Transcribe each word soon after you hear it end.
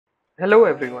Hello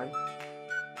everyone.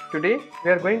 Today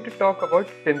we are going to talk about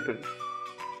dimples.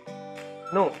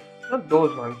 No, not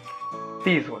those ones.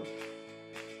 These ones.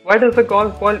 Why does a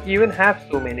golf ball even have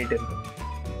so many dimples?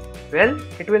 Well,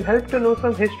 it will help to know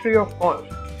some history of golf.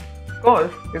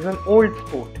 Golf is an old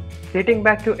sport dating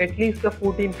back to at least the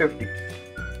 1450s.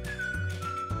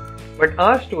 But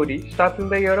our story starts in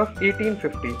the year of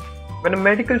 1850 when a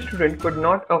medical student could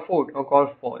not afford a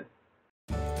golf ball.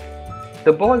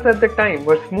 The balls at the time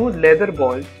were smooth leather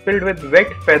balls filled with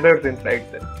wet feathers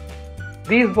inside them.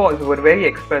 These balls were very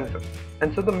expensive,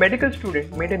 and so the medical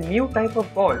student made a new type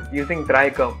of ball using dry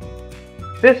gum.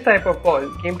 This type of ball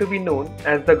came to be known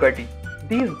as the gutty.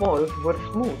 These balls were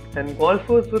smooth, and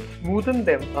golfers would smoothen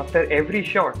them after every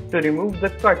shot to remove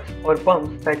the cuts or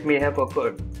bumps that may have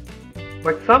occurred.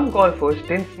 But some golfers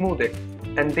didn't smooth it,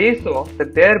 and they saw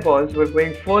that their balls were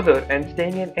going further and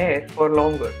staying in air for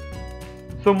longer.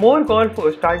 So more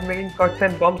golfers started making cuts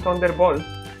and bumps on their balls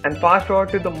and passed over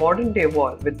to the modern day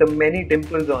ball with the many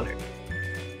dimples on it.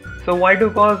 So why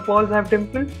do golf balls have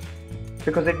dimples?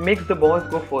 Because it makes the balls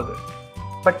go further.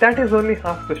 But that is only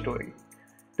half the story.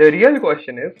 The real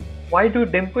question is, why do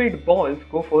dimpled balls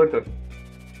go further?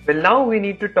 Well, now we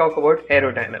need to talk about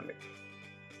aerodynamics.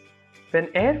 When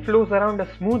air flows around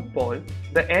a smooth ball,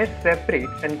 the air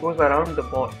separates and goes around the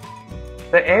ball.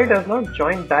 The air does not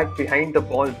join back behind the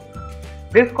ball.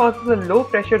 This causes a low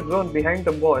pressure zone behind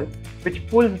the ball which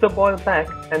pulls the ball back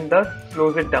and thus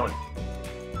slows it down.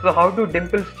 So how do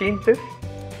dimples change this?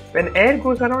 When air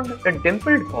goes around a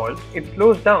dimpled ball, it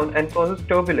slows down and causes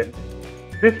turbulence.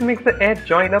 This makes the air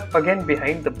join up again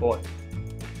behind the ball.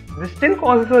 This still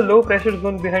causes a low pressure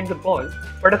zone behind the ball,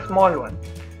 but a small one.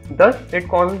 Thus, it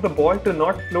causes the ball to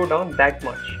not slow down that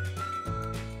much.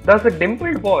 Thus, a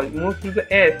dimpled ball moves through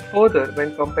the air further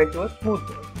when compared to a smooth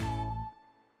ball.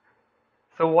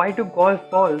 So why do golf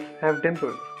balls have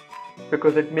dimples?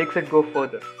 Because it makes it go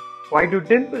further. Why do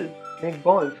dimples make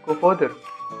balls go further?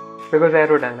 Because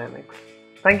aerodynamics.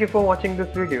 Thank you for watching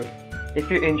this video. If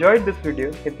you enjoyed this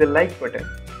video, hit the like button.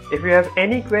 If you have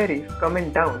any queries,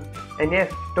 comment down. And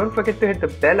yes, don't forget to hit the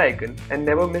bell icon and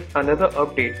never miss another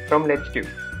update from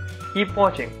Letstute. Keep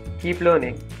watching, keep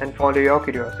learning, and follow your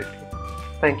curiosity.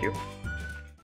 Thank you.